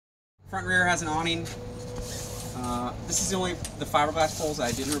Front and rear has an awning. This is the fiberglass poles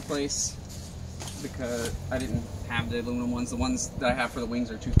I didn't replace because I didn't have the aluminum ones. The ones that I have for the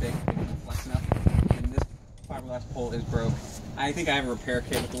wings are too thick, they don't flex enough. And this fiberglass pole is broke. I think I have a repair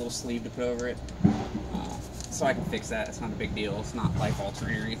kit with a little sleeve to put over it, so I can fix that. It's not a big deal. It's not life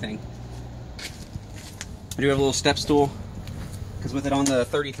altering or anything. I do have a little step stool because with it on the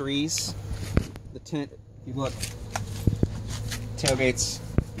 33s, the tent, if you look, tailgate's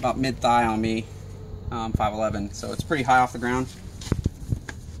about mid-thigh on me, 5'11", so it's pretty high off the ground.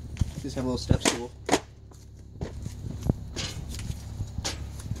 Just have a little step stool.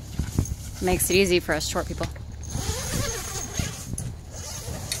 Makes it easy for us short people.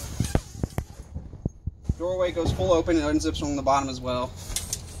 Doorway goes full open and unzips on the bottom as well.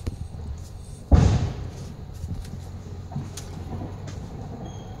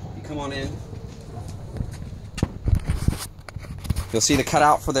 You come on in. You'll see the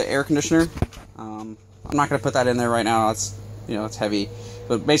cutout for the air conditioner. I'm not going to put that in there right now. It's, you know, it's heavy.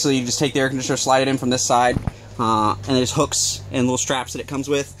 But basically, you just take the air conditioner, slide it in from this side, and there's hooks and little straps that it comes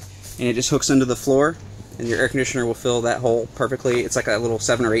with, and it just hooks into the floor, and your air conditioner will fill that hole perfectly. It's like a little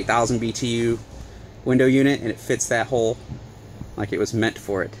 7,000 or 8,000 BTU window unit, and it fits that hole like it was meant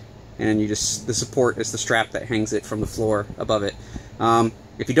for it. And you just, the support is the strap that hangs it from the floor above it.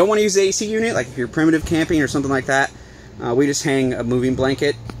 If you don't want to use the AC unit, like if you're primitive camping or something like that, we just hang a moving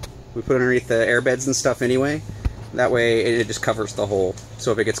blanket. We put it underneath the air beds and stuff anyway. That way it just covers the hole.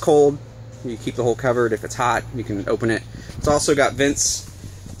 So if it gets cold, you keep the hole covered. If it's hot, you can open it. It's also got vents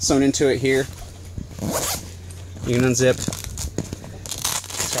sewn into it here. You can unzip.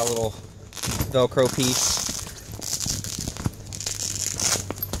 It's got a little Velcro piece.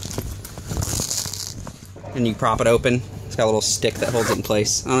 And you prop it open. It's got a little stick that holds it in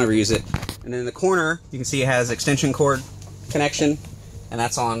place. I don't ever use it. And then in the corner, you can see it has extension cord connection, and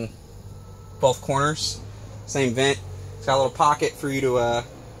that's on both corners. Same vent. It's got a little pocket for you to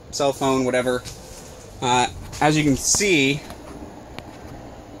cell phone, whatever. As you can see,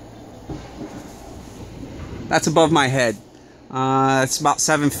 that's above my head. It's about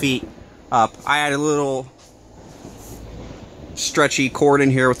 7 feet up. I had a little stretchy cord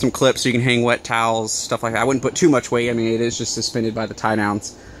in here with some clips so you can hang wet towels, stuff like that. I wouldn't put too much weight. I mean, it is just suspended by the tie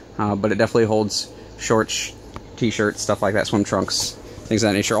downs, but it definitely holds shorts, t-shirts, stuff like that, swim trunks, things of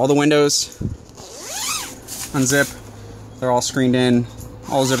that nature. All the windows unzip. They're all screened in.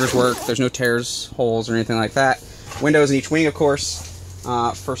 All zippers work. There's no tears, holes, or anything like that. Windows in each wing, of course.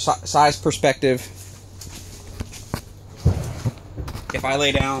 For size perspective, if I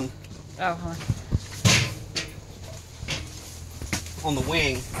lay down on the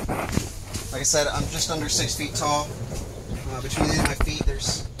wing, like I said, I'm just under 6 feet tall. Between my feet,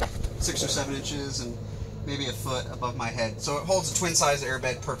 there's 6 or 7 inches and maybe a foot above my head. So it holds a twin-size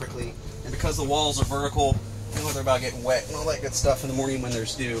airbed perfectly. And because the walls are vertical, you know they're about getting wet and all that good stuff in the morning when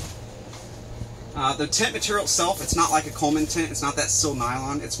there's dew. The tent material itself, it's not like a Coleman tent. It's not that sil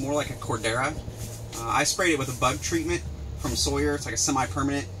nylon. It's more like a Cordera. I sprayed it with a bug treatment from Sawyer. It's like a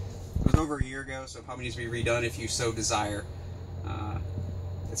semi-permanent. It was over a year ago, so it probably needs to be redone if you so desire.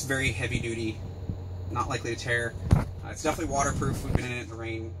 It's very heavy-duty, not likely to tear. It's definitely waterproof. We've been in it in the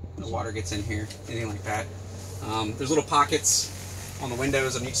rain. The water gets in here, anything like that. There's little pockets on the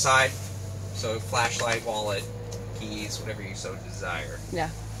windows on each side. So flashlight, wallet, keys, whatever you so desire. Yeah.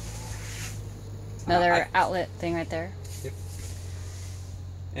 Another outlet thing right there. Yep.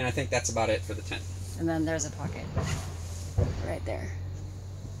 And I think that's about it for the tent. And then there's a pocket right there.